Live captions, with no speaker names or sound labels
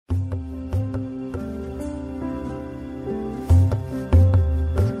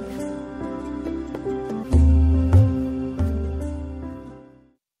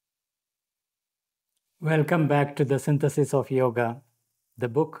Welcome back to the Synthesis of Yoga, the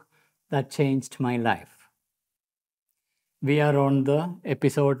book that changed my life. We are on the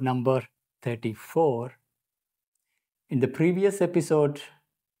episode number 34. In the previous episode,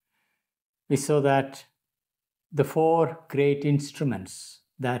 we saw that the four great instruments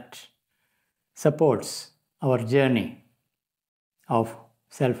that supports our journey of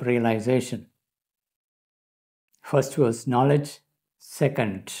self-realization. First was knowledge.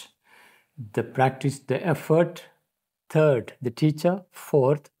 Second, the practice, the effort. Third, the teacher.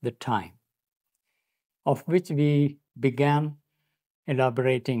 Fourth, the time, of which we began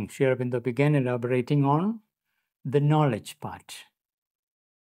elaborating. Sri Aurobindo began elaborating on the knowledge part.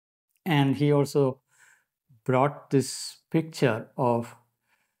 And he also brought this picture of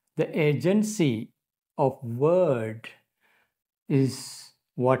the agency of word is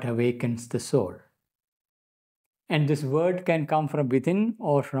what awakens the soul. And this word can come from within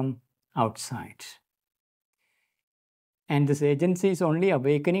or from outside. And this agency is only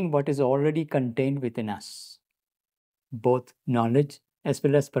awakening what is already contained within us. Both knowledge as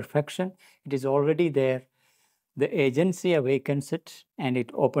well as perfection, it is already there. The agency awakens it and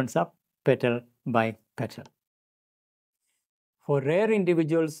it opens up petal by petal. For rare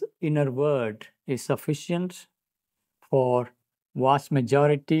individuals, inner word is sufficient. For vast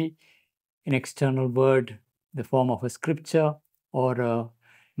majority, an external word, the form of a scripture or a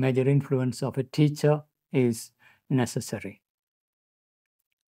major influence of a teacher is necessary.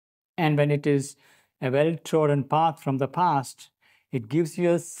 And when it is a well-trodden path from the past, it gives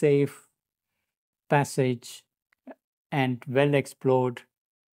you a safe passage and well-explored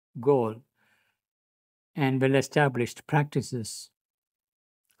goal and well-established practices.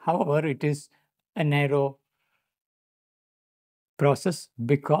 However, it is a narrow process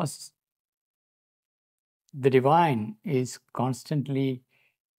because the divine is constantly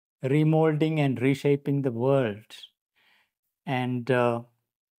remolding and reshaping the world. And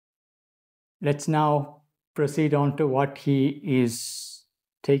let's now proceed on to what he is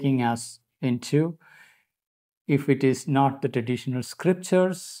taking us into. If it is not the traditional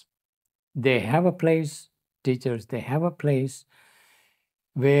scriptures, they have a place. Teachers, they have a place.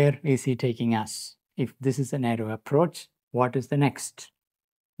 Where is he taking us? If this is a narrow approach, what is the next?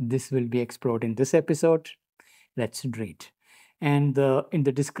 This will be explored in this episode. Let's read. And in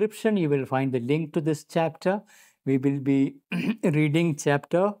the description, you will find the link to this chapter. We will be reading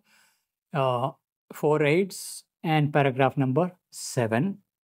chapter 4.8 and paragraph number 7.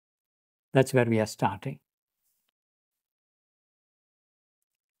 That's where we are starting.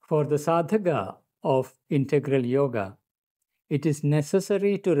 For the sadhaka of integral yoga, it is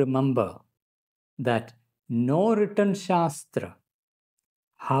necessary to remember that no written shastra,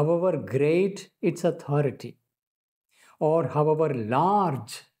 however great its authority, or however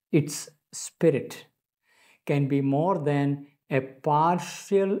large its spirit, can be more than a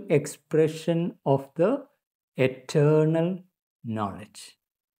partial expression of the eternal knowledge.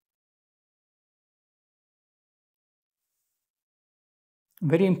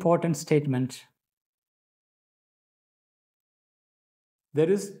 Very important statement.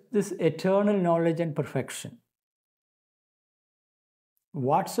 There is this eternal knowledge and perfection.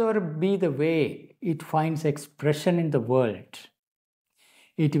 Whatsoever be the way it finds expression in the world,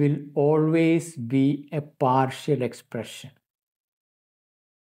 it will always be a partial expression.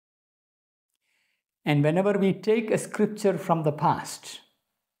 And whenever we take a scripture from the past,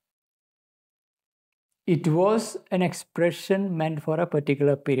 it was an expression meant for a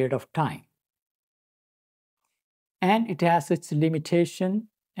particular period of time. And it has its limitation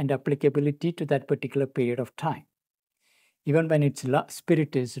and applicability to that particular period of time, even when its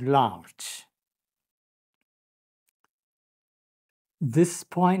spirit is large. This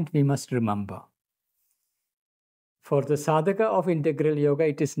point we must remember. For the sadhaka of integral yoga,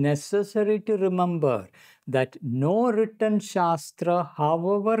 it is necessary to remember that no written shastra,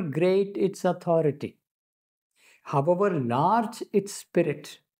 however great its authority, however large its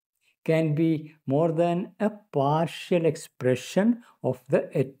spirit, can be more than a partial expression of the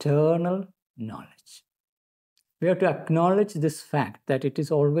eternal knowledge. We have to acknowledge this fact that it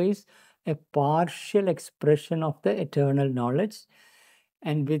is always a partial expression of the eternal knowledge.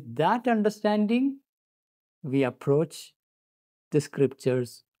 And with that understanding, we approach the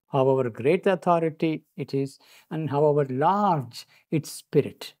scriptures, however great the authority it is, and however large its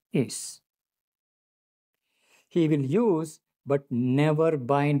spirit is. He will use but never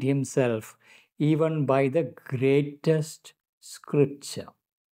bind himself even by the greatest scripture.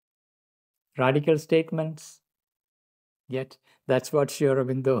 Radical statements, yet that's what Sri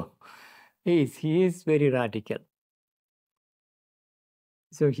Aurobindo is. He is very radical.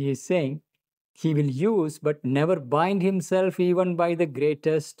 So he is saying he will use but never bind himself even by the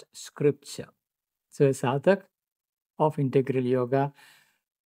greatest scripture. So a sadhak of integral yoga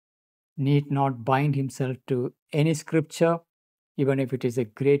need not bind himself to any scripture, even if it is the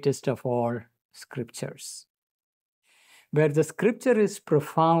greatest of all scriptures. Where the scripture is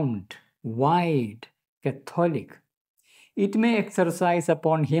profound, wide, Catholic, it may exercise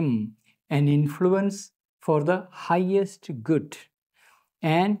upon him an influence for the highest good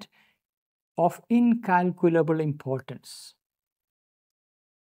and of incalculable importance.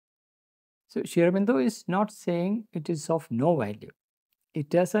 So Sri Aurobindo is not saying it is of no value.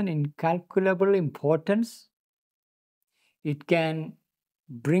 It has an incalculable importance. It can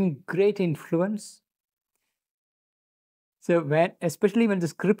bring great influence. So especially when the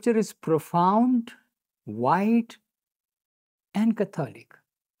scripture is profound, wide, and Catholic,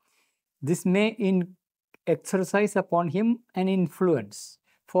 this may exercise upon him an influence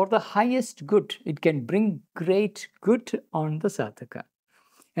for the highest good. It can bring great good on the sadhaka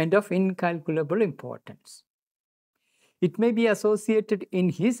and of incalculable importance. It may be associated in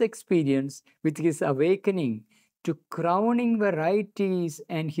his experience with his awakening to crowning varieties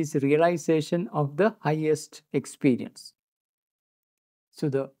and his realization of the highest experience. So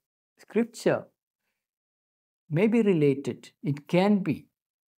the scripture may be related, it can be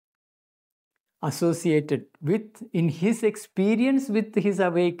associated with, in his experience with his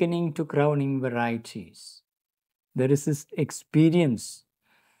awakening to crowning varieties. There is this experience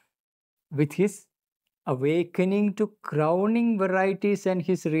with his awakening to crowning varieties and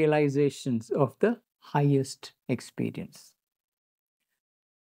his realizations of the highest experience.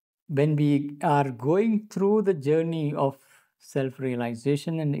 When we are going through the journey of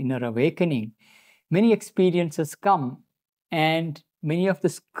self-realization and inner awakening, many experiences come, and many of the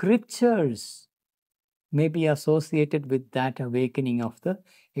scriptures may be associated with that awakening of the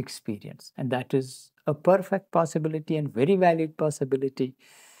experience. And that is a perfect possibility and very valid possibility.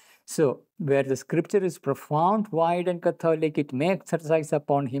 So, where the scripture is profound, wide, and Catholic, it may exercise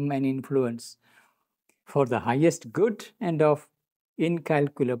upon him an influence for the highest good and of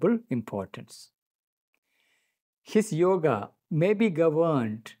incalculable importance. His yoga may be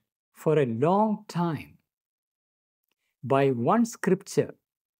governed for a long time by one scripture,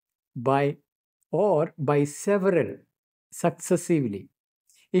 or by several successively,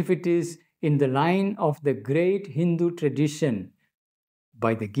 if it is in the line of the great Hindu tradition,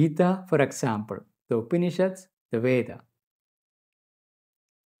 by the Gita, for example, the Upanishads, the Veda.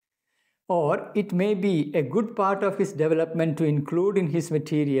 Or it may be a good part of his development to include in his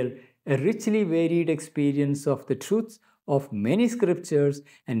material a richly varied experience of the truths of many scriptures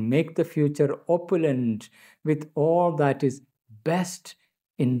and make the future opulent with all that is best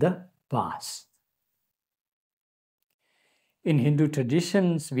in the past. In Hindu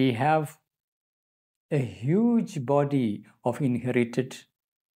traditions, we have a huge body of inherited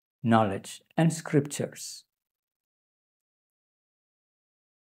knowledge and scriptures.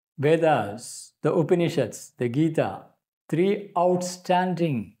 Vedas, the Upanishads, the Gita, three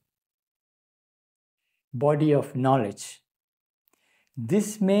outstanding body of knowledge.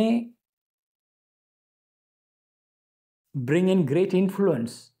 This may bring in great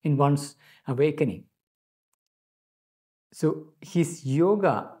influence in one's awakening. So his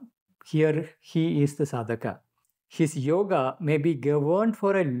yoga, here he is the sadhaka. His yoga may be governed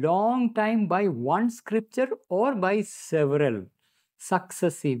for a long time by one scripture or by several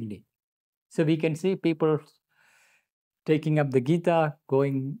successively. So we can see people taking up the Gita,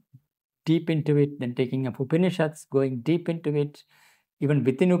 going deep into it, then taking up Upanishads, going deep into it. Even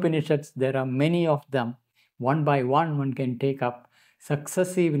within Upanishads, there are many of them. One by one can take up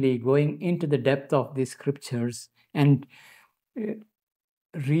successively, going into the depth of these scriptures and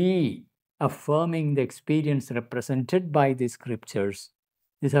reaffirming the experience represented by these scriptures.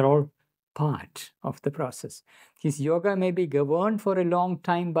 These are all part of the process. His yoga may be governed for a long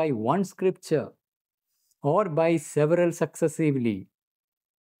time by one scripture or by several successively.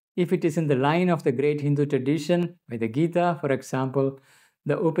 If it is in the line of the great Hindu tradition, by the Gita, for example,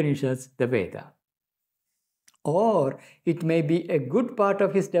 the Upanishads, the Veda. Or it may be a good part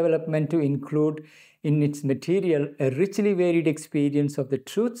of his development to include in its material a richly varied experience of the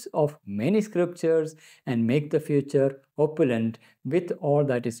truths of many scriptures and make the future opulent with all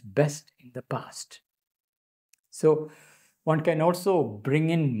that is best in the past. So one can also bring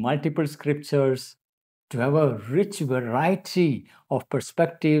in multiple scriptures to have a rich variety of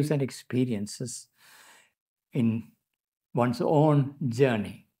perspectives and experiences in one's own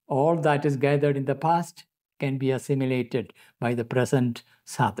journey. All that is gathered in the past can be assimilated by the present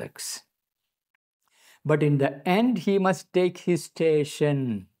sadhaks. But in the end, he must take his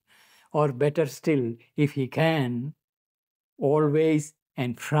station or better still, if he can, always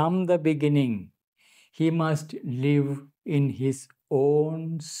and from the beginning, he must live in his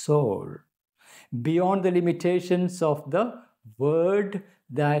own soul, beyond the limitations of the word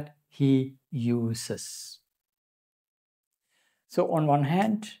that he uses. So on one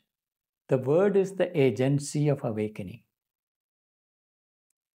hand, the word is the agency of awakening.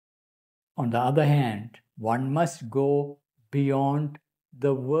 On the other hand, one must go beyond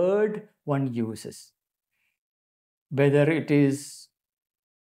the word one uses, whether it is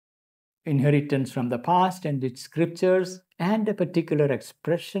inheritance from the past and its scriptures and a particular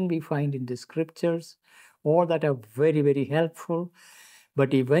expression we find in the scriptures, all that are very, very helpful.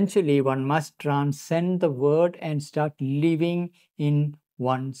 But eventually one must transcend the word and start living in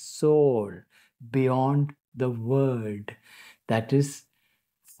one's soul beyond the word that is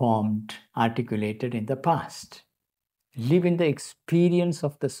formed, articulated in the past. Live in the experience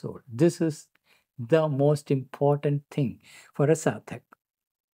of the soul. This is the most important thing for a sadhak.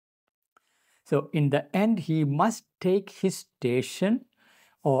 So in the end, he must take his station,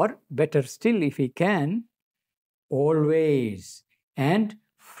 or better still, if he can, always and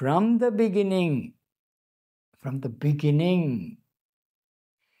from the beginning,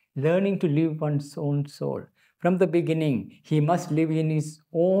 learning to live one's own soul. From the beginning, he must live in his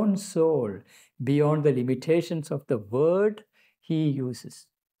own soul, beyond the limitations of the word he uses.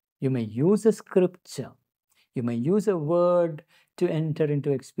 You may use a scripture, you may use a word to enter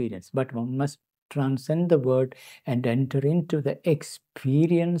into experience, but one must transcend the word and enter into the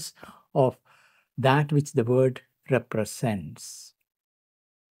experience of that which the word represents.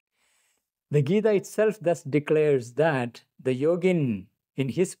 The Gita itself thus declares that the yogin in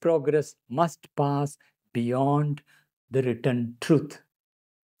his progress must pass beyond the written truth.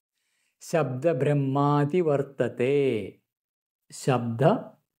 Shabda Brahmati Vartate.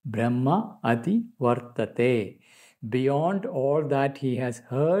 Shabda Brahma Ati Vartate. Beyond all that he has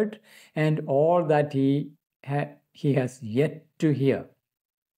heard and all that he has yet to hear.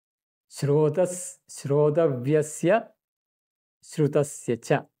 Shrotavyasya Shrutasya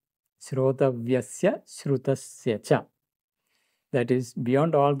Cha. Shrotavyasya Shrutasya Cha. That is,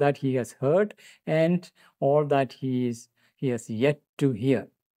 beyond all that he has heard and all that he has yet to hear.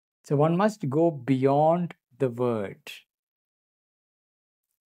 So one must go beyond the word.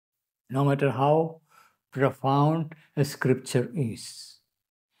 No matter how profound a scripture is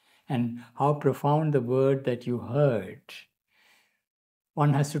and how profound the word that you heard,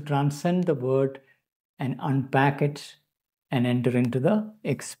 one has to transcend the word and unpack it and enter into the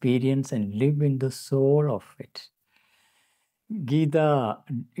experience and live in the soul of it. Gita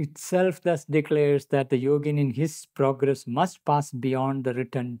itself thus declares that the yogin in his progress must pass beyond the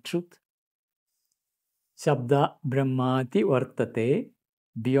written truth. Shabda Brahmati Vartate.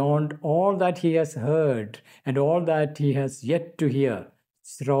 Beyond all that he has heard and all that he has yet to hear.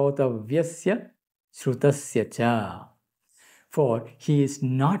 Shrotavyasya Shrutasya Cha. For he is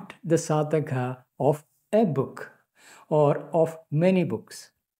not the sadhaka of a book or of many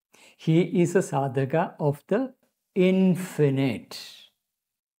books. He is a sadhaka of the infinite.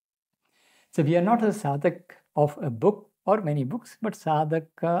 So we are not a sadhak of a book or many books, but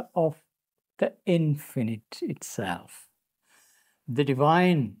sadhaka of the infinite itself. The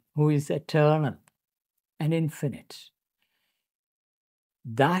divine who is eternal and infinite.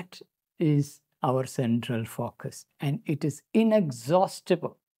 That is our central focus, and it is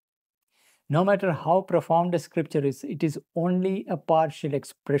inexhaustible. No matter how profound a scripture is, it is only a partial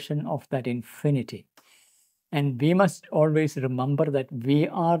expression of that infinity. And we must always remember that we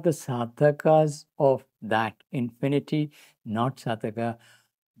are the sadhakas of that infinity, not sadhaka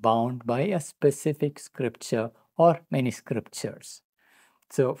bound by a specific scripture or many scriptures.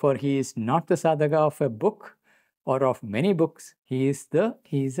 So, for he is not the sadhaka of a book or of many books, he is a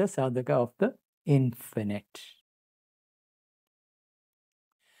sadhaka of the infinite.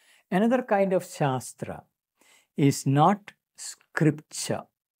 Another kind of shastra is not scripture,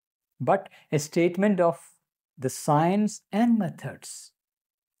 but a statement of the science and methods,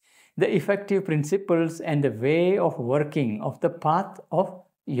 the effective principles and the way of working of the path of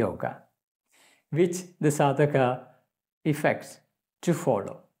yoga, which the sadhaka effects to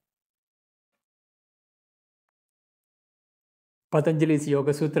follow. Patanjali's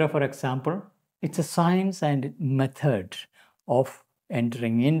Yoga Sutra, for example, it's a science and method of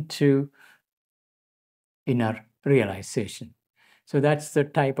entering into inner realization. So that's the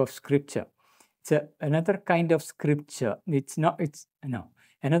type of scripture. Another kind of scripture.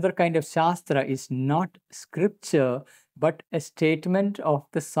 Another kind of shastra is not scripture, but a statement of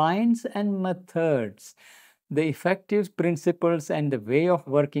the science and methods the effective principles and the way of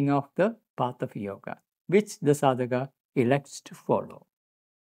working of the path of yoga, which the sadhaka elects to follow.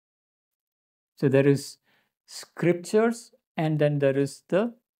 So there is scriptures, and then there is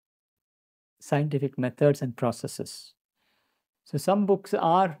the scientific methods and processes. So some books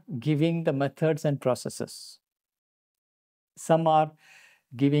are giving the methods and processes. Some are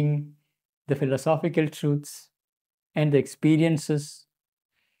giving the philosophical truths and the experiences,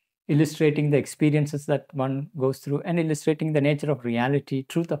 illustrating the experiences that one goes through and illustrating the nature of reality,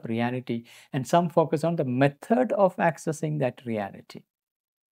 truth of reality, and some focus on the method of accessing that reality.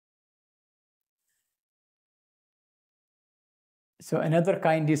 So another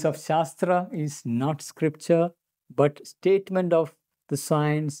kind is of Shastra is not scripture, but statement of the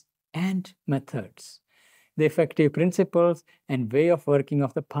science and methods, the effective principles and way of working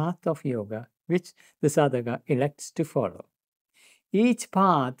of the path of yoga, which the sadhaka elects to follow. Each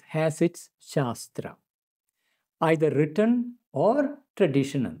path has its Shastra, either written or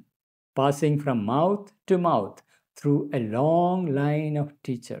traditional, passing from mouth to mouth through a long line of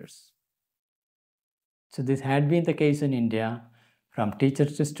teachers. So this had been the case in India. From teacher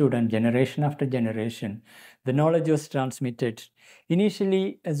to student, generation after generation, the knowledge was transmitted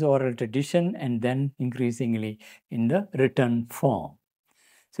initially as oral tradition and then increasingly in the written form.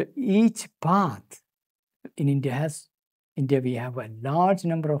 So each path in India we have a large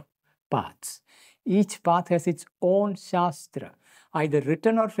number of paths. Each path has its own Shastra, either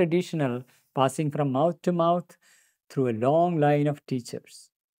written or traditional, passing from mouth to mouth through a long line of teachers.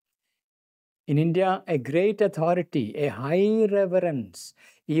 In India, a great authority, a high reverence,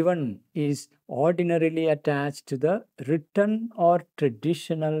 even is ordinarily attached to the written or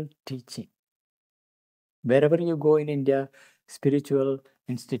traditional teaching. Wherever you go in India, spiritual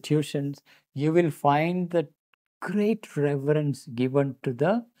institutions, you will find the great reverence given to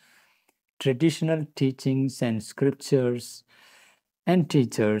the traditional teachings and scriptures and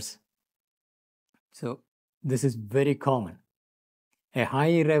teachers. So this is very common. A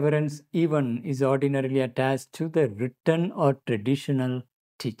high reverence even is ordinarily attached to the written or traditional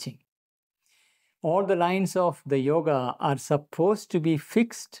teaching. All the lines of the yoga are supposed to be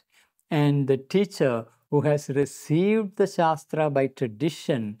fixed, and the teacher who has received the Shastra by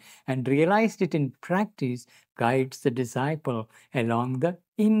tradition and realized it in practice guides the disciple along the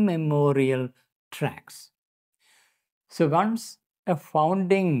immemorial tracks. So once a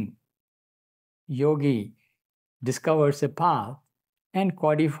founding yogi discovers a path and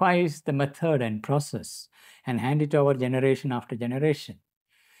codifies the method and process and hand it over generation after generation,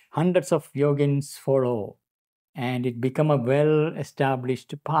 hundreds of yogins follow, and it become a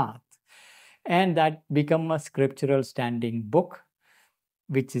well-established path. And that become a scriptural standing book,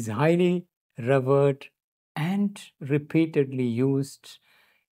 which is highly revered and repeatedly used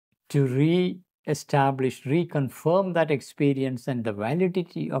to re-establish, reconfirm that experience and the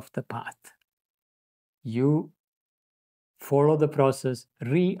validity of the path. You follow the process,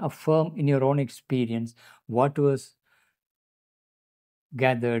 reaffirm in your own experience what was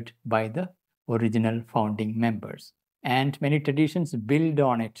gathered by the original founding members. And many traditions build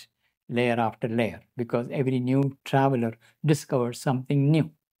on it layer after layer, because every new traveler discovers something new.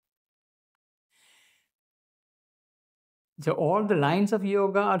 So all the lines of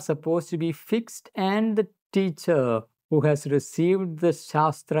yoga are supposed to be fixed, and the teacher who has received the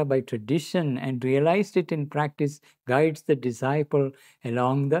Shastra by tradition and realized it in practice guides the disciple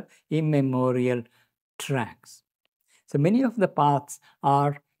along the immemorial tracks. So many of the paths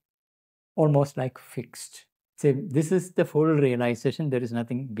are almost like fixed. So this is the full realization, there is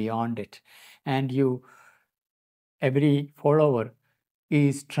nothing beyond it. And every follower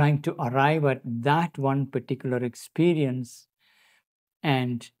is trying to arrive at that one particular experience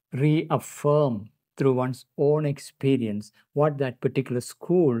and reaffirm through one's own experience what that particular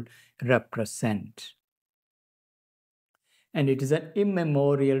school represents. And it is an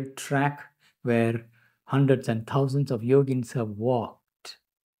immemorial track where hundreds and thousands of yogins have walked.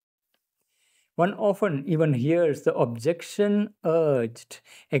 One often even hears the objection urged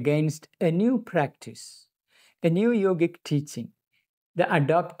against a new practice, a new yogic teaching, the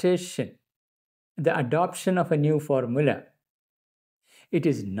adaptation, the adoption of a new formula. It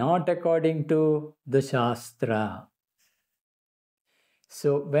is not according to the Shastra.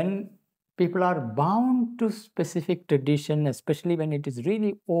 So when people are bound to specific tradition, especially when it is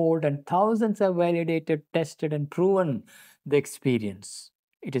really old and thousands have validated, tested and proven the experience,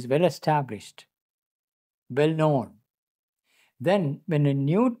 it is well established, well known. Then when a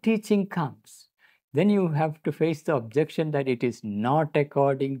new teaching comes, then you have to face the objection that it is not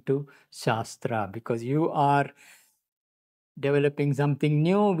according to Shastra, because you are developing something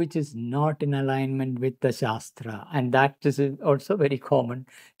new which is not in alignment with the Shastra. And that is also very common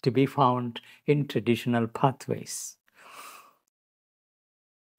to be found in traditional pathways.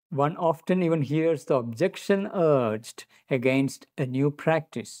 One often even hears the objection urged against a new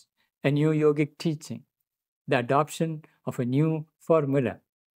practice, a new yogic teaching, the adoption of a new formula.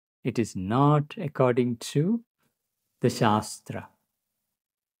 It is not according to the Shastra.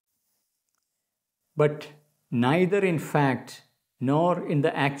 But neither in fact nor in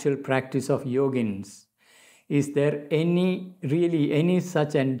the actual practice of yogins is there really any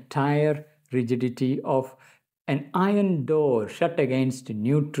such entire rigidity of an iron door shut against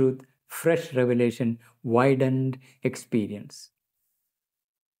new truth, fresh revelation, widened experience.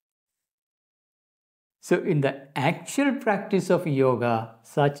 So in the actual practice of yoga,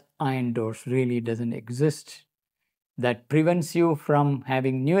 such iron doors really doesn't exist. That prevents you from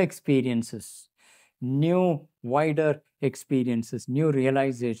having new experiences, new wider experiences, new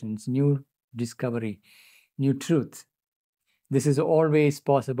realizations, new discovery, new truth. This is always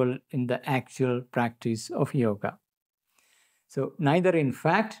possible in the actual practice of yoga. So neither in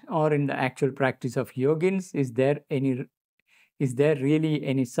fact or in the actual practice of yogins is there really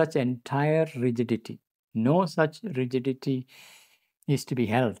any such entire rigidity. No such rigidity is to be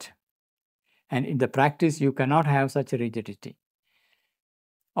held. And in the practice, you cannot have such a rigidity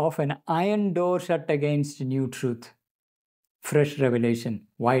of an iron door shut against new truth, fresh revelation,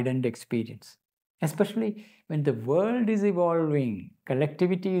 widened experience. Especially when the world is evolving,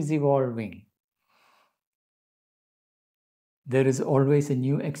 collectivity is evolving, there is always a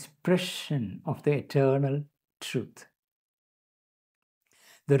new expression of the eternal truth.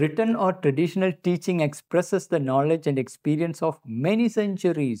 The written or traditional teaching expresses the knowledge and experience of many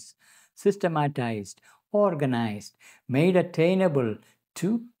centuries, systematized, organized, made attainable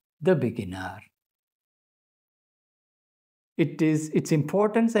to the beginner. Its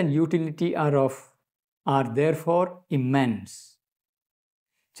importance and utility are therefore immense.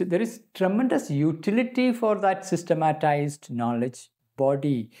 So there is tremendous utility for that systematized knowledge,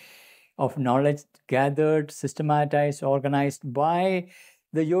 body of knowledge gathered, systematized, organized by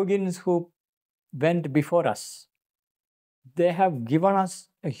the yogins who went before us. They have given us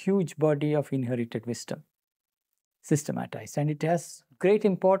a huge body of inherited wisdom, systematized, and it has great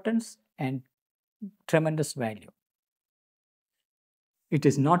importance and tremendous value. It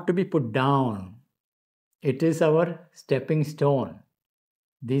is not to be put down. It is our stepping stone.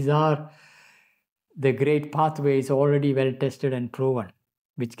 These are the great pathways already well tested and proven,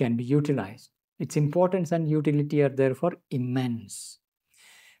 which can be utilized. Its importance and utility are therefore immense.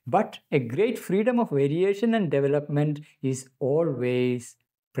 But a great freedom of variation and development is always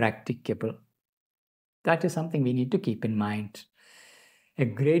practicable. That is something we need to keep in mind. A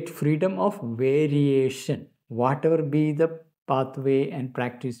great freedom of variation, whatever be the pathway and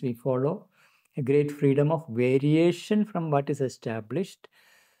practice we follow, a great freedom of variation from what is established.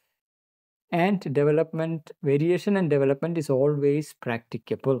 And variation and development is always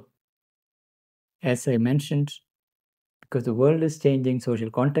practicable. As I mentioned, because the world is changing, social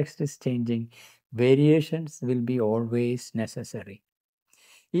context is changing, variations will be always necessary.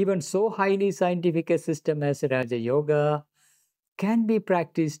 Even so highly scientific a system as Raja Yoga can be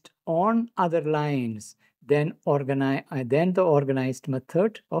practiced on other lines than the organized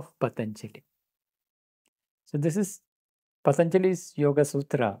method of Patanjali. So this is Patanjali's Yoga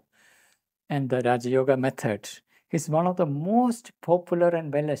Sutra, and the Raja Yoga method is one of the most popular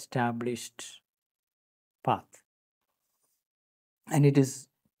and well-established path. And it is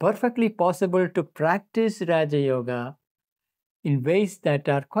perfectly possible to practice Raja Yoga in ways that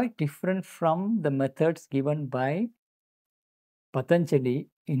are quite different from the methods given by Patanjali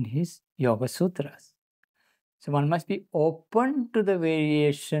in his Yoga Sutras. So one must be open to the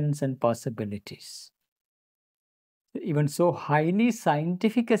variations and possibilities. Even so highly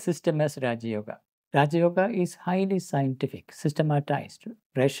scientific a system as Raja Yoga. Raja Yoga is highly scientific, systematized,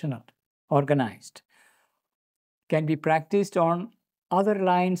 rational, organized. Can be practiced on other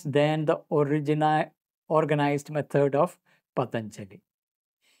lines than the organized method of Patanjali.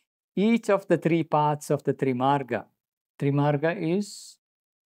 Each of the three paths of the Trimarga. Trimarga is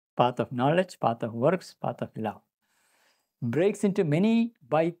path of knowledge, path of works, path of love. Breaks into many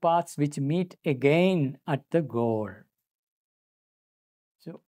bypaths which meet again at the goal.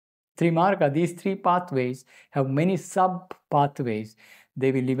 So, Trimarga, these three pathways have many sub-pathways.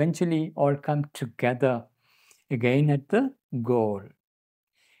 They will eventually all come together again at the goal.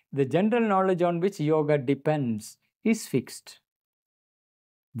 The general knowledge on which yoga depends is fixed.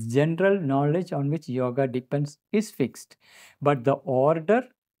 The general knowledge on which yoga depends is fixed. But the order,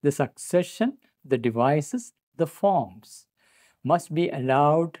 the succession, the devices, the forms, must be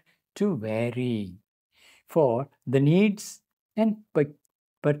allowed to vary, for the needs and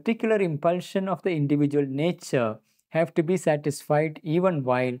particular impulsion of the individual nature have to be satisfied even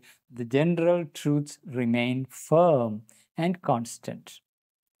while the general truths remain firm and constant.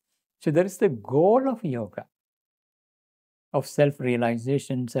 So there is the goal of yoga, of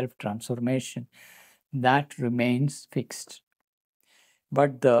self-realization, self-transformation, that remains fixed.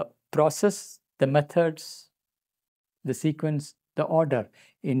 But the process, the methods, the sequence, the order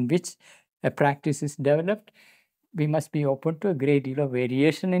in which a practice is developed, we must be open to a great deal of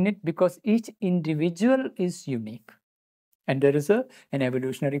variation in it, because each individual is unique. And there is an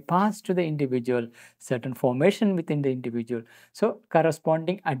evolutionary path to the individual, certain formation within the individual. So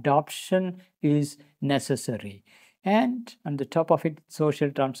corresponding adoption is necessary. And on the top of it, social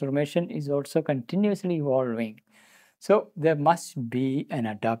transformation is also continuously evolving. So there must be an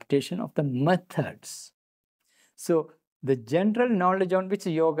adaptation of the methods. So the general knowledge on which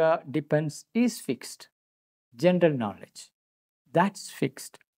yoga depends is fixed. General knowledge, that's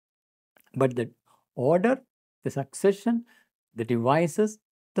fixed. But the order, the succession, the devices,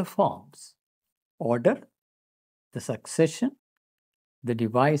 the forms. Order, the succession, the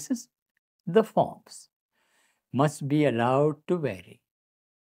devices, the forms must be allowed to vary.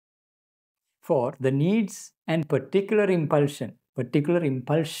 For the needs and particular impulsion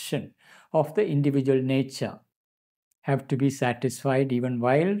of the individual nature have to be satisfied even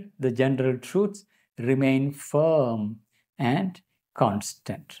while the general truths remain firm and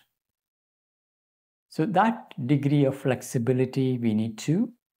constant. So that degree of flexibility we need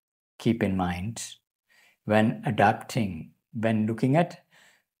to keep in mind when adapting, when looking at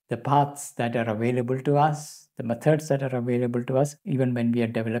the paths that are available to us, the methods that are available to us, even when we are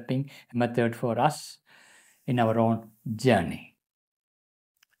developing a method for us in our own journey.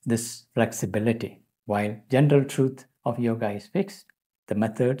 This flexibility, while general truth of yoga is fixed, the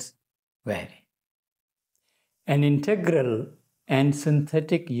methods vary. An integral and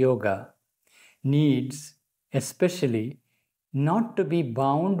synthetic yoga needs especially not to be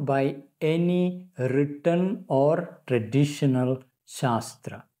bound by any written or traditional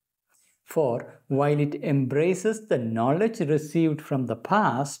shastra. For while it embraces the knowledge received from the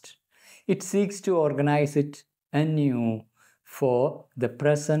past, it seeks to organize it anew for the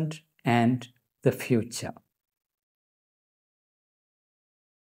present and the future.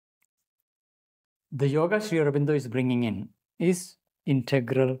 The yoga Sri Aurobindo is bringing in is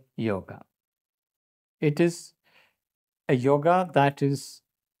integral yoga. It is a yoga that is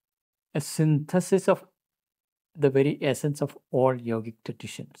a synthesis of the very essence of all yogic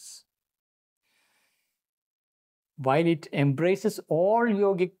traditions. While it embraces all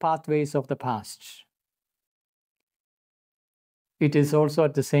yogic pathways of the past, it is also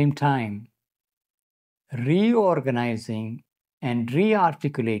at the same time reorganizing and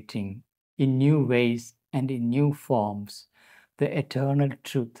re-articulating in new ways and in new forms the eternal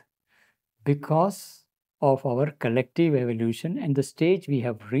truth, because of our collective evolution and the stage we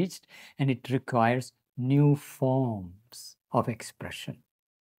have reached, and it requires new forms of expression.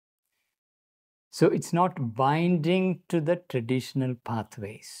 So it's not binding to the traditional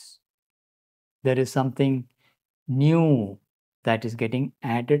pathways. There is something new that is getting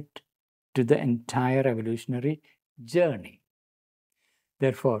added to the entire evolutionary journey.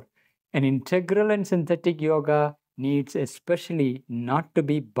 Therefore, an integral and synthetic yoga needs especially not to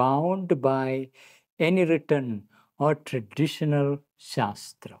be bound by any written or traditional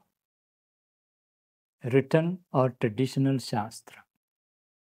shastra. Written or traditional shastra.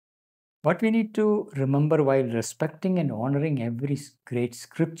 What we need to remember while respecting and honoring every great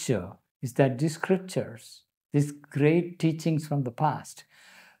scripture is that these scriptures, these great teachings from the past,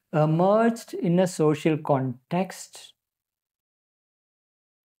 emerged in a social context,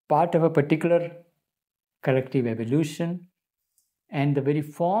 part of a particular collective evolution, and the very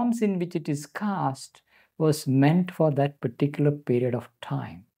forms in which it is cast was meant for that particular period of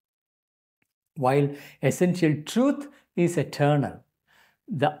time. While essential truth is eternal,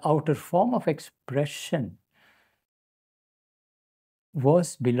 the outer form of expression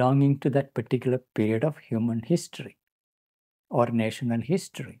was belonging to that particular period of human history or national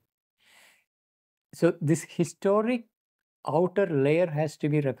history. So this historic outer layer has to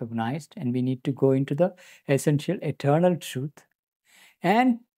be recognized, and we need to go into the essential eternal truth,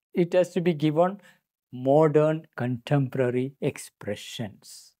 and it has to be given modern contemporary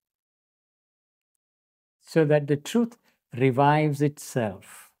expressions so that the truth revives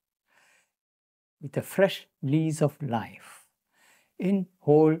itself with a fresh lease of life in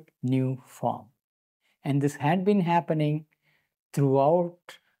whole new form. And this had been happening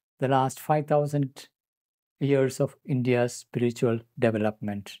throughout the last 5,000 years of India's spiritual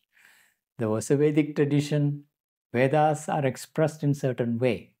development. There was a Vedic tradition. Vedas are expressed in a certain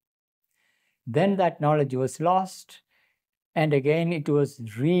way. Then that knowledge was lost, and again it was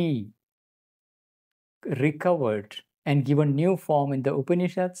recovered and given new form in the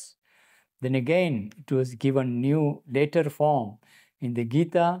Upanishads. Then again it was given later form in the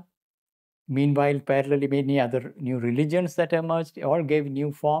Gita. Meanwhile, parallelly, many other new religions that emerged all gave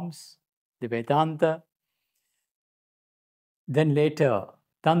new forms. The Vedanta. Then later,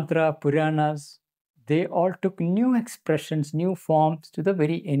 Tantra, Puranas, they all took new expressions, new forms to the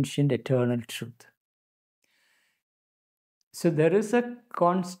very ancient eternal truth. So there is a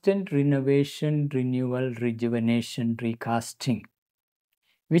constant renovation, renewal, rejuvenation, recasting,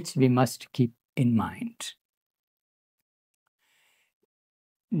 which we must keep in mind.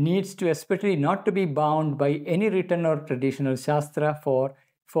 Needs to especially not to be bound by any written or traditional shastra, for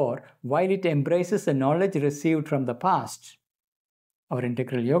while it embraces the knowledge received from the past, our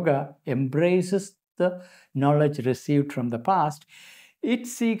integral yoga embraces the knowledge received from the past, it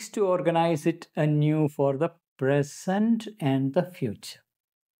seeks to organize it anew for the present and the future.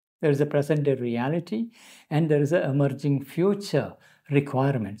 There is a present day reality and there is an emerging future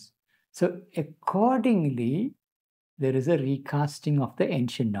requirements. So accordingly, there is a recasting of the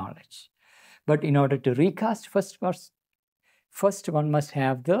ancient knowledge. But in order to recast, first one must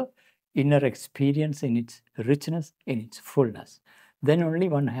have the inner experience in its richness, in its fullness. Then only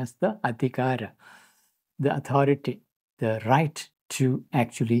one has the adhikara, the authority, the right to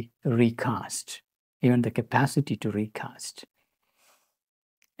actually recast, even the capacity to recast.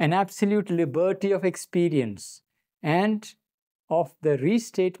 An absolute liberty of experience and of the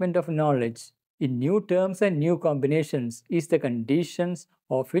restatement of knowledge in new terms and new combinations is the conditions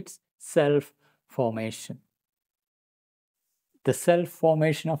of its self-formation. The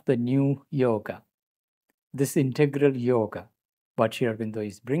self-formation of the new yoga, this integral yoga, what Aurobindo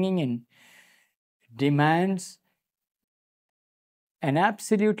is bringing in, demands an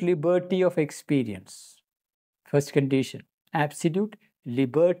absolute liberty of experience. First condition, absolute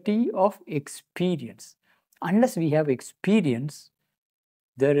liberty of experience. Unless we have experience,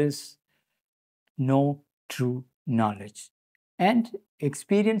 there is no true knowledge. And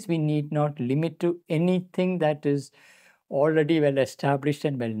experience we need not limit to anything that is already well established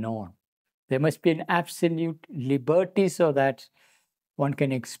and well known. There must be an absolute liberty so that one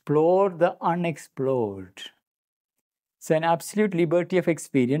can explore the unexplored. So an absolute liberty of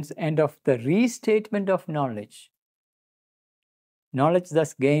experience and of the restatement of knowledge. Knowledge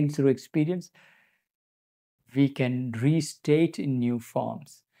thus gained through experience, we can restate in new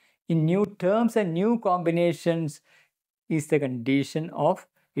forms. In new terms and new combinations is the condition of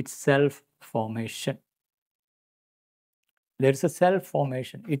its self-formation. There is a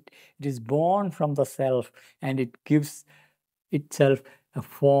self-formation. It is born from the self and it gives itself a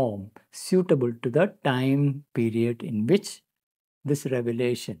form suitable to the time period in which this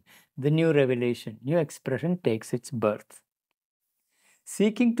revelation, the new revelation, new expression takes its birth.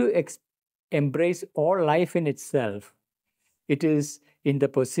 Seeking to embrace all life in itself, it is in the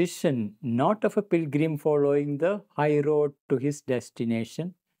position not of a pilgrim following the high road to his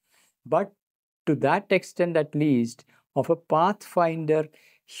destination, but to that extent at least of a pathfinder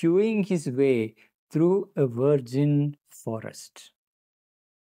hewing his way through a virgin forest.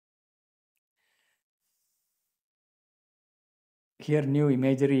 Here new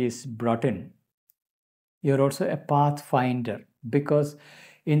imagery is brought in. You're also a pathfinder because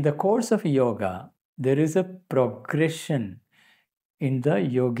in the course of yoga, there is a progression in the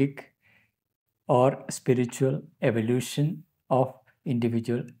yogic or spiritual evolution of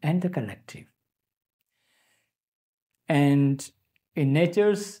individual and the collective. And in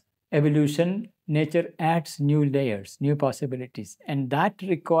nature's evolution, nature adds new layers, new possibilities, and that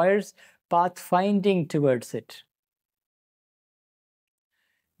requires pathfinding towards it.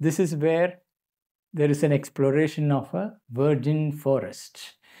 This is where there is an exploration of a virgin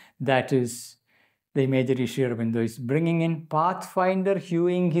forest. That is the imagery Aurobindo is bringing in, pathfinder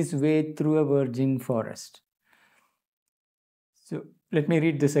hewing his way through a virgin forest. So let me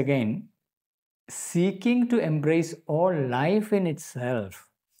read this again. Seeking to embrace all life in itself,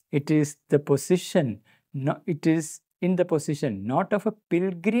 it is the position, it is in the position not of a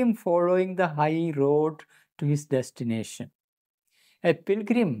pilgrim following the high road to his destination. A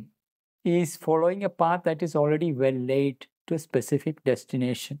pilgrim is following a path that is already well laid to a specific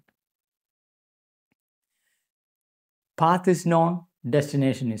destination. Path is known,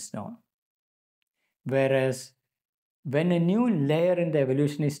 destination is known. Whereas when a new layer in the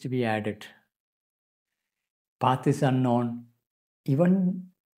evolution is to be added, path is unknown, even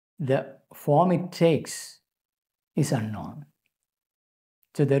the form it takes is unknown.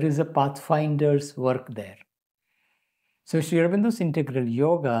 So there is a pathfinder's work there. So Sri Aurobindo's integral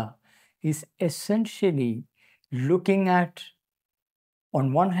yoga is essentially looking at,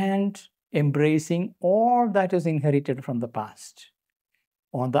 on one hand, embracing all that is inherited from the past.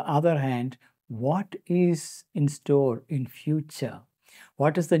 On the other hand, what is in store in future?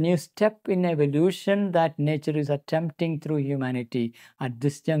 What is the new step in evolution that nature is attempting through humanity at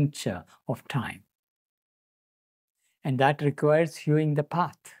this juncture of time? And that requires hewing the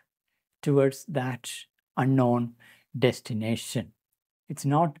path towards that unknown destination. It's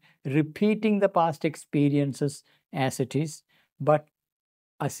not repeating the past experiences as it is, but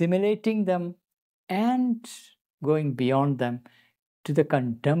assimilating them and going beyond them to the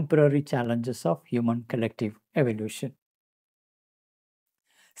contemporary challenges of human collective evolution.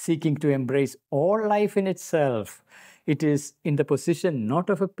 Seeking to embrace all life in itself, it is in the position not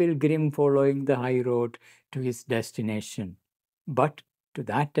of a pilgrim following the high road to his destination, but to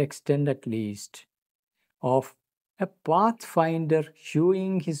that extent at least, of a pathfinder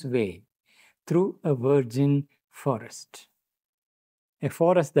hewing his way through a virgin forest, a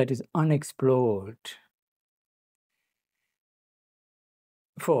forest that is unexplored.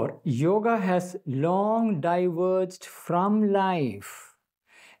 For yoga has long diverged from life,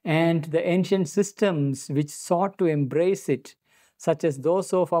 and the ancient systems which sought to embrace it, such as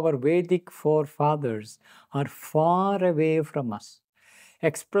those of our Vedic forefathers, are far away from us,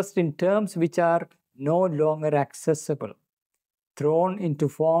 expressed in terms which are no longer accessible, thrown into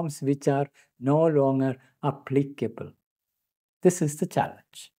forms which are no longer applicable. This is the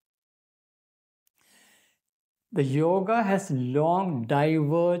challenge. The yoga has long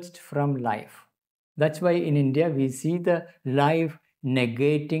diverged from life. That's why in India we see the life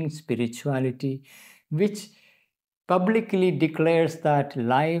negating spirituality, which publicly declares that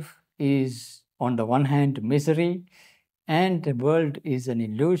life is, on the one hand, misery and the world is an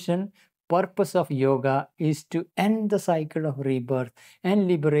illusion. Purpose of yoga is to end the cycle of rebirth and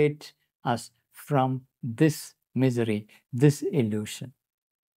liberate us from this misery, this illusion.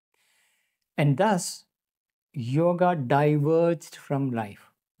 And thus, yoga diverged from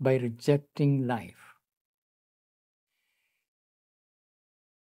life by rejecting life.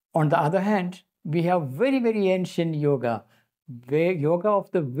 On the other hand, we have very, very ancient yoga, yoga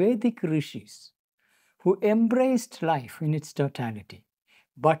of the Vedic rishis, who embraced life in its totality.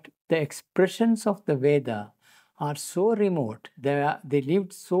 But the expressions of the Veda are so remote, they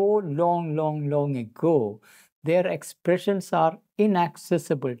lived so long ago, their expressions are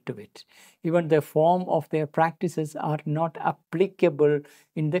inaccessible to it. Even the form of their practices are not applicable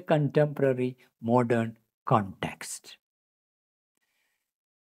in the contemporary modern context.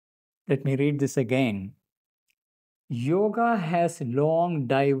 Let me read this again. Yoga has long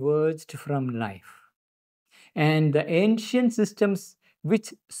diverged from life, and the ancient systems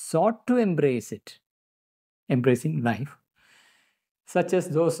which sought to embrace it, embracing life, such as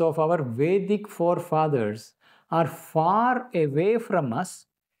those of our Vedic forefathers, are far away from us,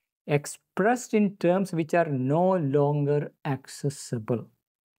 expressed in terms which are no longer accessible.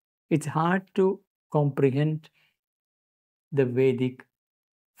 It's hard to comprehend the Vedic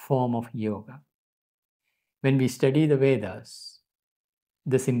form of yoga. When we study the Vedas,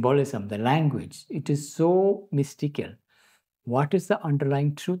 the symbolism, the language, it is so mystical. What is the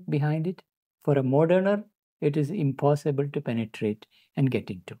underlying truth behind it? For a moderner, it is impossible to penetrate and get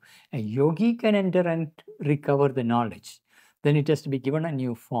into. A yogi can enter and recover the knowledge. Then it has to be given a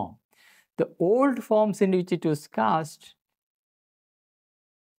new form. The old forms in which it was cast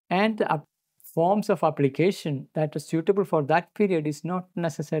and the forms of application that are suitable for that period is not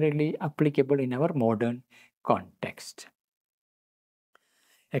necessarily applicable in our modern context.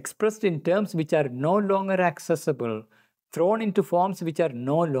 Expressed in terms which are no longer accessible, thrown into forms which are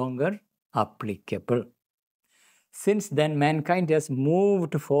no longer applicable. Since then, mankind has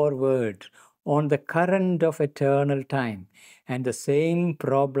moved forward on the current of eternal time, and the same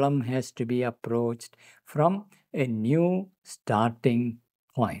problem has to be approached from a new starting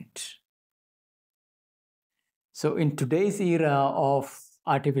point. So, in today's era of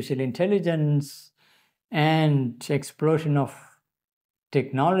artificial intelligence and explosion of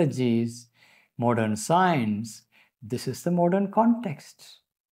technologies, modern science, this is the modern context.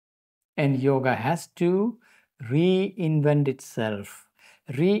 And yoga has to reinvent itself,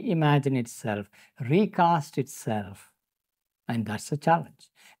 reimagine itself, recast itself. And that's a challenge.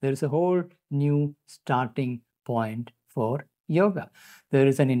 There is a whole new starting point for yoga. There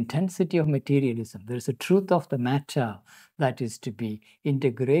is an intensity of materialism. There is a truth of the matter that is to be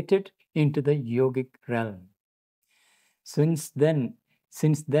integrated into the yogic realm. Since then,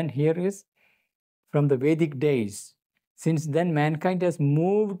 here is from the Vedic days. Since then, mankind has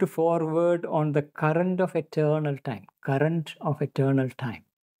moved forward on the current of eternal time. Current of eternal time.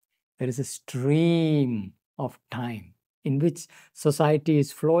 There is a stream of time in which society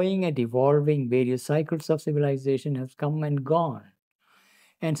is flowing and evolving. Various cycles of civilization have come and gone,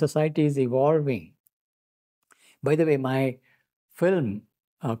 and society is evolving. By the way, my film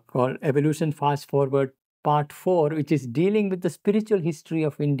called Evolution Fast Forward Part 4, which is dealing with the spiritual history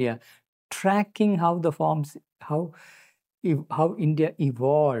of India, tracking how the forms, how India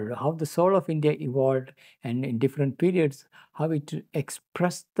evolved, how the soul of India evolved, and in different periods, how it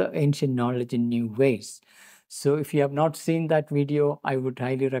expressed the ancient knowledge in new ways. So if you have not seen that video, I would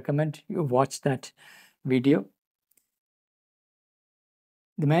highly recommend you watch that video.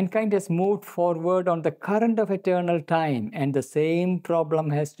 The mankind has moved forward on the current of eternal time, and the same problem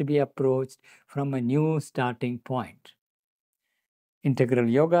has to be approached from a new starting point. Integral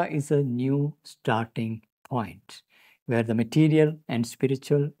yoga is a new starting point where the material and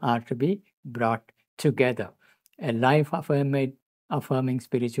spiritual are to be brought together. A life-affirming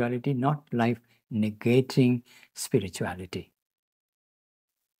spirituality, not life-negating spirituality.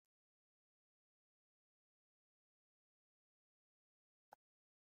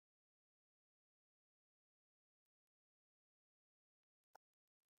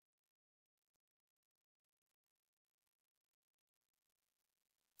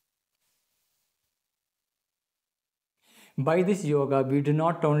 By this yoga, we do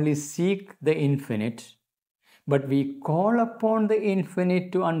not only seek the infinite, but we call upon the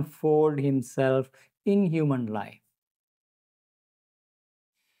infinite to unfold himself in human life.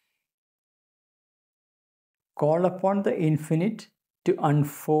 Call upon the infinite to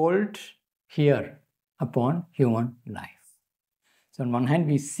unfold here upon human life. So on one hand,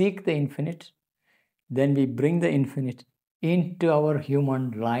 we seek the infinite, then we bring the infinite into our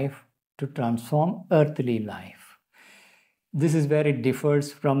human life to transform earthly life. This is where it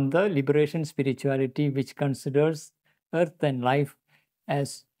differs from the liberation spirituality, which considers earth and life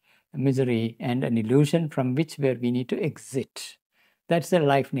as misery and an illusion from which where we need to exit. That's a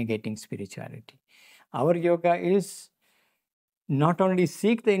life-negating spirituality. Our yoga is not only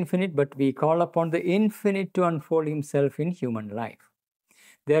seek the infinite, but we call upon the infinite to unfold himself in human life.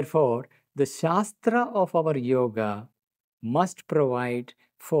 Therefore, the Shastra of our yoga must provide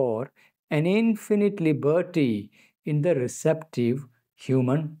for an infinite liberty in the receptive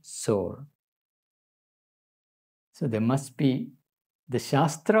human soul. So there must be the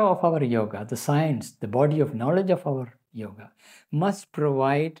Shastra of our yoga, the science, the body of knowledge of our yoga, must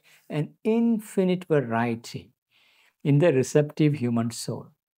provide an infinite variety in the receptive human soul.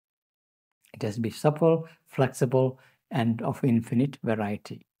 It has to be supple, flexible, and of infinite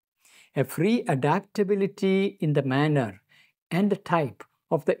variety. A free adaptability in the manner and the type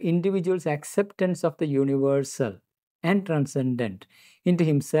of the individual's acceptance of the universal and transcendent into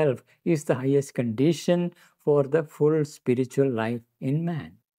himself is the highest condition for the full spiritual life in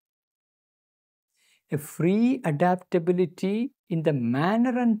man. A free adaptability in the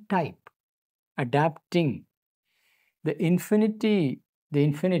manner and type, adapting the infinity, the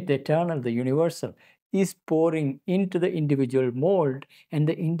infinite, the eternal, the universal, is pouring into the individual mold, and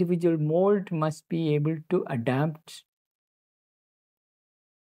the individual mold must be able to adapt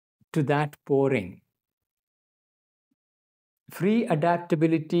to that pouring. Free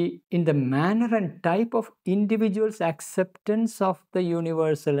adaptability in the manner and type of individual's acceptance of the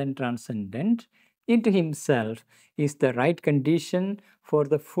universal and transcendent into himself is the right condition for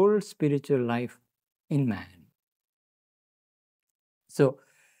the full spiritual life in man. So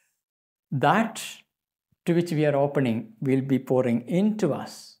that to which we are opening will be pouring into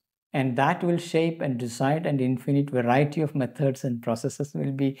us, and that will shape and decide, an infinite variety of methods and processes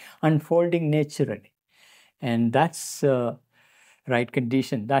will be unfolding naturally. And that's right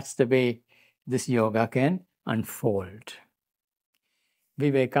condition. That's the way this yoga can unfold.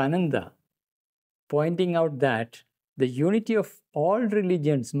 Vivekananda pointing out that the unity of all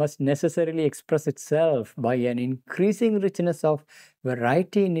religions must necessarily express itself by an increasing richness of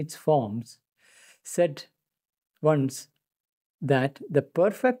variety in its forms, said once that the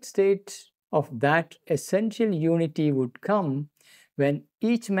perfect state of that essential unity would come when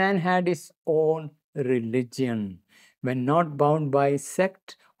each man had his own religion, when not bound by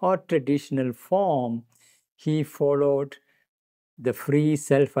sect or traditional form, he followed the free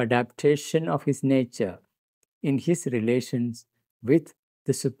self-adaptation of his nature in his relations with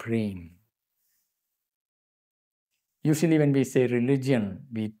the Supreme. Usually when we say religion,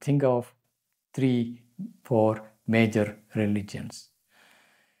 we think of 3-4 major religions.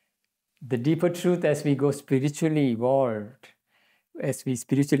 The deeper truth as we go spiritually evolved as we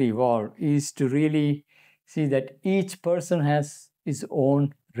spiritually evolve, is to really see that each person has his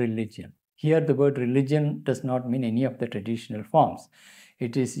own religion. Here, the word religion does not mean any of the traditional forms.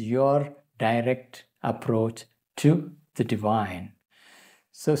 It is your direct approach to the divine.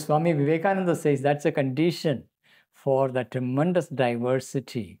 So, Swami Vivekananda says that's a condition for the tremendous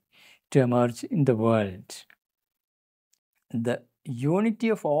diversity to emerge in the world. The unity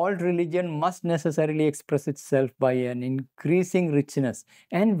of all religion must necessarily express itself by an increasing richness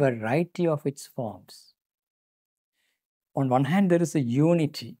and variety of its forms. On one hand, there is a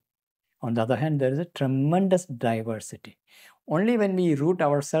unity. On the other hand, there is a tremendous diversity. Only when we root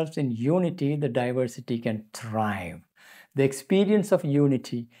ourselves in unity, the diversity can thrive. The experience of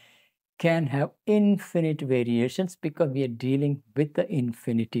unity can have infinite variations because we are dealing with the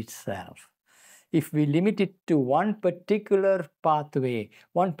infinite itself. If we limit it to one particular pathway,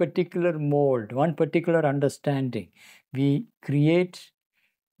 one particular mold, one particular understanding, we create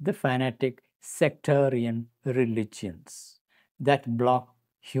the fanatic sectarian religions that block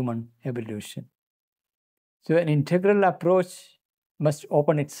human evolution. So an integral approach must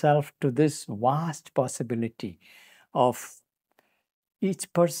open itself to this vast possibility of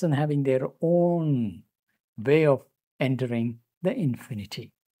each person having their own way of entering the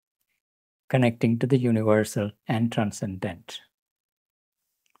infinity, connecting to the universal and transcendent.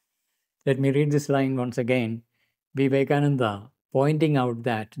 Let me read this line once again. Vivekananda pointing out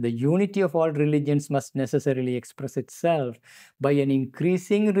that the unity of all religions must necessarily express itself by an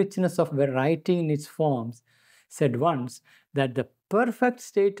increasing richness of variety in its forms, said once that the perfect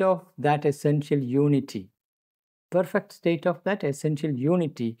state of that essential unity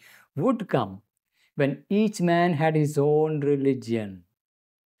would come when each man had his own religion,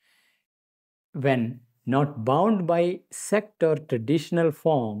 when not bound by sect or traditional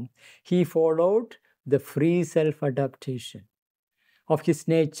form, he followed the free self-adaptation of his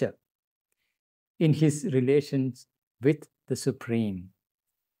nature in his relations with the Supreme.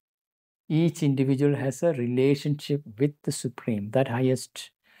 Each individual has a relationship with the Supreme, that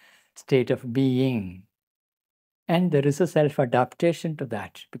highest state of being. And there is a self-adaptation to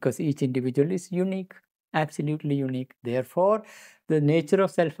that because each individual is unique, absolutely unique. Therefore, the nature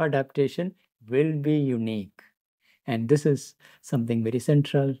of self-adaptation will be unique. And this is something very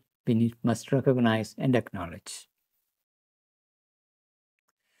central we must recognize and acknowledge.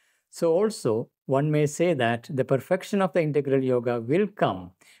 So also, one may say that the perfection of the integral yoga will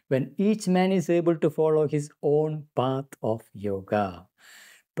come when each man is able to follow his own path of yoga,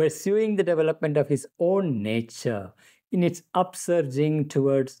 pursuing the development of his own nature in its upsurging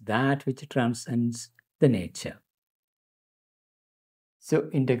towards that which transcends the nature. So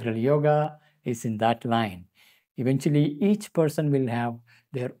integral yoga is in that line. Eventually, each person will have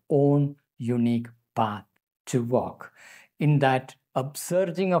their own unique path to walk. In that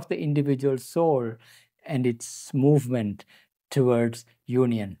upsurging of the individual soul and its movement towards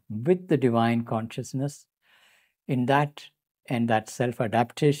union with the divine consciousness, in that and that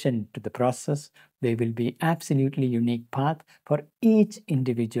self-adaptation to the process, there will be absolutely unique path for each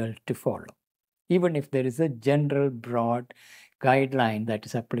individual to follow. Even if there is a general broad guideline that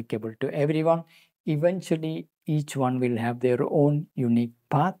is applicable to everyone, eventually each one will have their own unique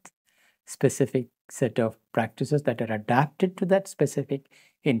path, specific set of practices that are adapted to that specific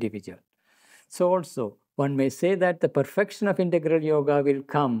individual. So also, one may say that the perfection of integral yoga will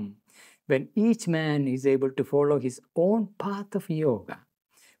come when each man is able to follow his own path of yoga,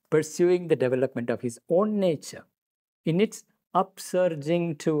 pursuing the development of his own nature in its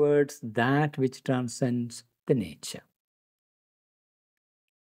upsurging towards that which transcends the nature.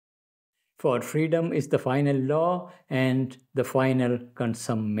 For freedom is the final law and the final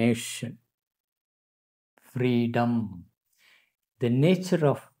consummation. Freedom. The nature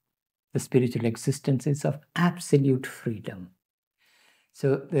of the spiritual existence is of absolute freedom.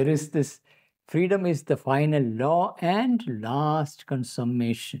 So there is this freedom is the final law and last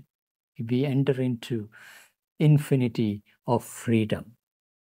consummation. We enter into infinity of freedom.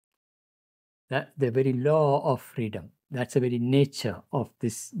 That the very law of freedom, that's the very nature of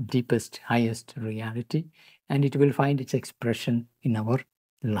this deepest, highest reality, and it will find its expression in our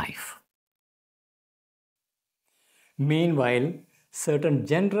life. Meanwhile, certain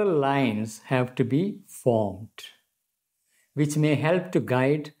general lines have to be formed, which may help to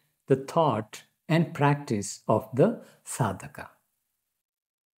guide the thought and practice of the sadhaka.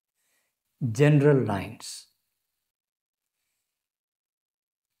 General lines.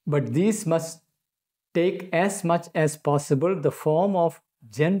 But these must take as much as possible the form of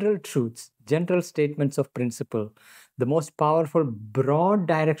general truths, general statements of principle, the most powerful broad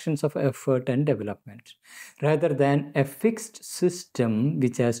directions of effort and development, rather than a fixed system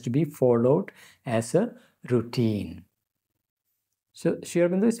which has to be followed as a routine. So Sri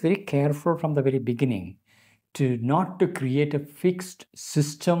Aurobindo is very careful from the very beginning to not to create a fixed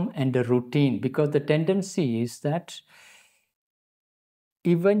system and a routine, because the tendency is that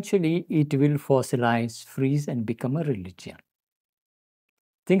eventually it will fossilize, freeze, and become a religion.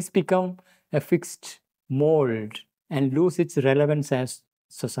 Things become a fixed mold and lose its relevance as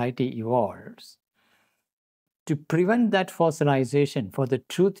society evolves. To prevent that fossilization, for the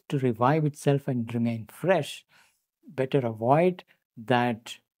truth to revive itself and remain fresh, better avoid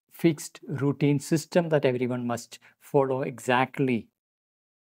that fixed routine system that everyone must follow exactly.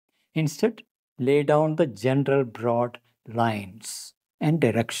 Instead, lay down the general broad lines and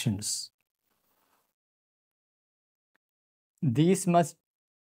directions. These must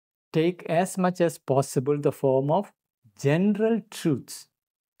take as much as possible the form of general truths,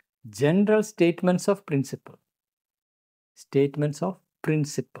 general statements of principle. Statements of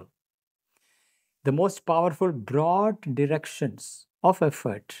principle. The most powerful broad directions of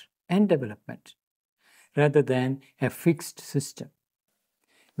effort and development, rather than a fixed system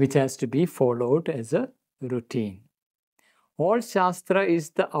which has to be followed as a routine. All Shastra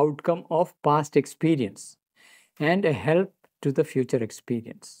is the outcome of past experience and a help to the future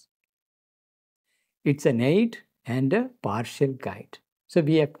experience. It's an aid and a partial guide. So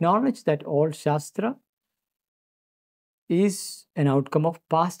we acknowledge that all Shastra is an outcome of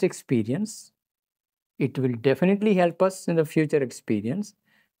past experience. It will definitely help us in the future experience,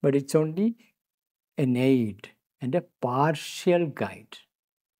 but it's only an aid and a partial guide.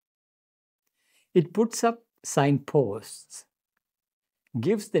 It puts up signposts,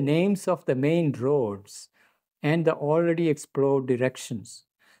 gives the names of the main roads and the already explored directions,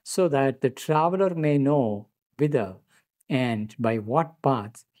 so that the traveler may know whither and by what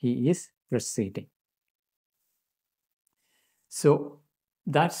path he is proceeding. So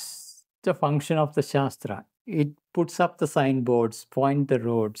that's the function of the Shastra. It puts up the signboards, point the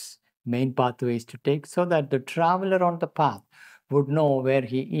roads, main pathways to take, so that the traveler on the path would know where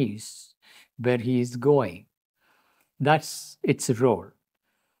he is going. That's its role.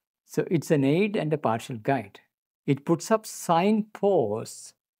 So it's an aid and a partial guide. It puts up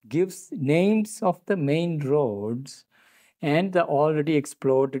signposts, gives names of the main roads and the already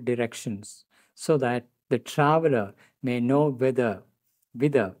explored directions, so that the traveler may know whither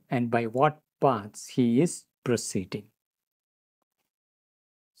and by what paths he is proceeding.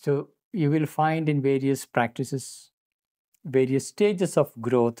 So you will find in various practices, various stages of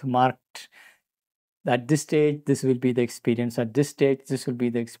growth marked. At this stage, this will be the experience. At this stage, this will be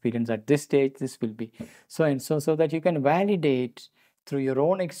the experience. At this stage, this will be so and so, so that you can validate through your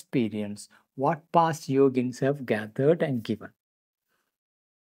own experience what past yogins have gathered and given.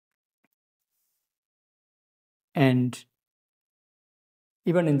 And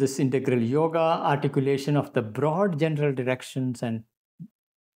even in this integral yoga, articulation of the broad general directions and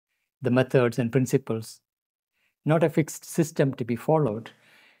the methods and principles, not a fixed system to be followed.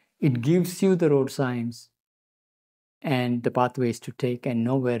 It gives you the road signs and the pathways to take and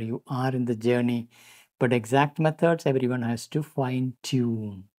know where you are in the journey. But exact methods, everyone has to fine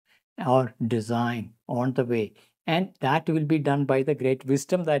tune or design on the way. And that will be done by the great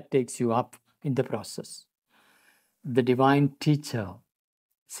wisdom that takes you up in the process. The divine teacher,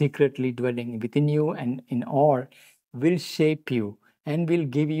 secretly dwelling within you and in all, will shape you and will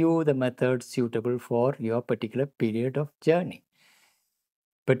give you the method suitable for your particular period of journey,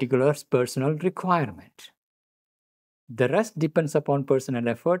 particular personal requirement. The rest depends upon personal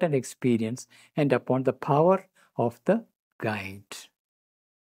effort and experience and upon the power of the guide.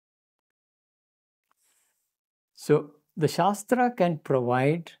 So the Shastra can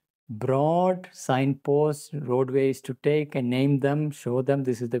provide broad signposts, roadways to take and name them, show them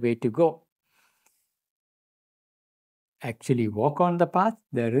this is the way to go. Actually walk on the path,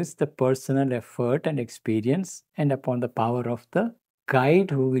 there is the personal effort and experience and upon the power of the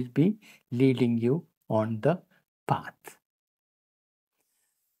guide who will be leading you on the path.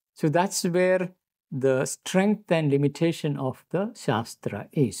 So that's where the strength and limitation of the Shastra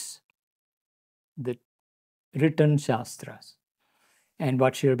is, the written Shastras. And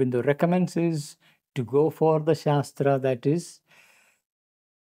what Sri Aurobindo recommends is to go for the Shastra that is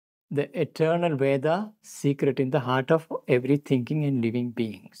the eternal Veda, secret in the heart of every thinking and living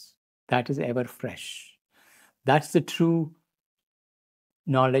beings. That is ever fresh. That's the true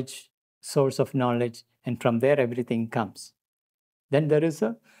knowledge, source of knowledge, and from there everything comes. Then there is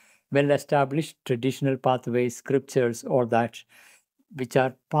a well-established traditional pathways, scriptures, all that. which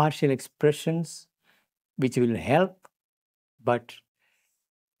are partial expressions, which will help, but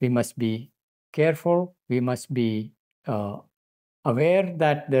we must be careful. We must be aware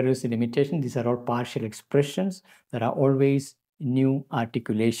that there is a limitation. These are all partial expressions. There are always new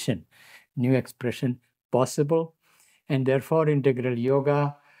articulation, new expression possible. And therefore, integral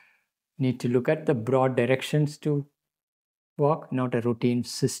yoga need to look at the broad directions to walk, not a routine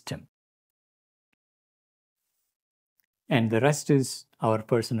system. And the rest is our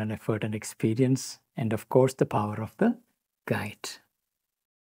personal effort and experience, and of course, the power of the guide.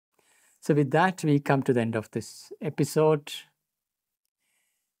 So with that, we come to the end of this episode.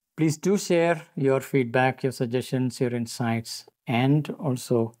 Please do share your feedback, your suggestions, your insights, and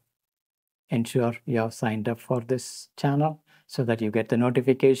also ensure you have signed up for this channel so that you get the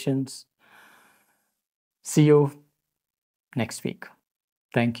notifications. See you next week.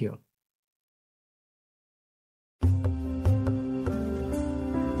 Thank you.